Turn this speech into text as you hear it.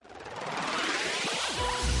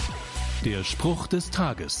Der Spruch des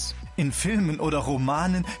Tages. In Filmen oder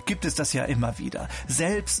Romanen gibt es das ja immer wieder.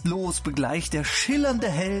 Selbstlos begleicht der schillernde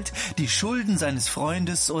Held die Schulden seines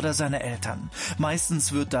Freundes oder seiner Eltern.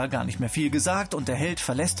 Meistens wird da gar nicht mehr viel gesagt und der Held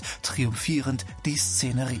verlässt triumphierend die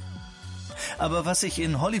Szenerie. Aber was ich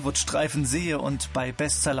in Hollywood-Streifen sehe und bei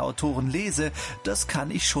Bestseller-Autoren lese, das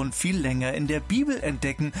kann ich schon viel länger in der Bibel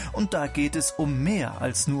entdecken und da geht es um mehr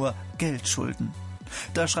als nur Geldschulden.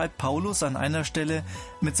 Da schreibt Paulus an einer Stelle,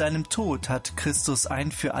 mit seinem Tod hat Christus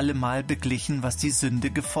ein für alle Mal beglichen, was die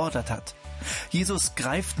Sünde gefordert hat. Jesus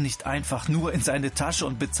greift nicht einfach nur in seine Tasche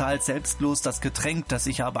und bezahlt selbstlos das Getränk, das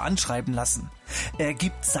ich habe anschreiben lassen. Er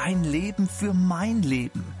gibt sein Leben für mein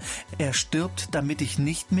Leben. Er stirbt, damit ich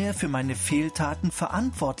nicht mehr für meine Fehltaten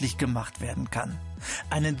verantwortlich gemacht werden kann.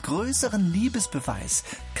 Einen größeren Liebesbeweis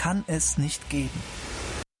kann es nicht geben.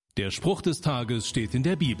 Der Spruch des Tages steht in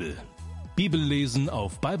der Bibel. Bibellesen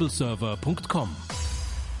auf bibleserver.com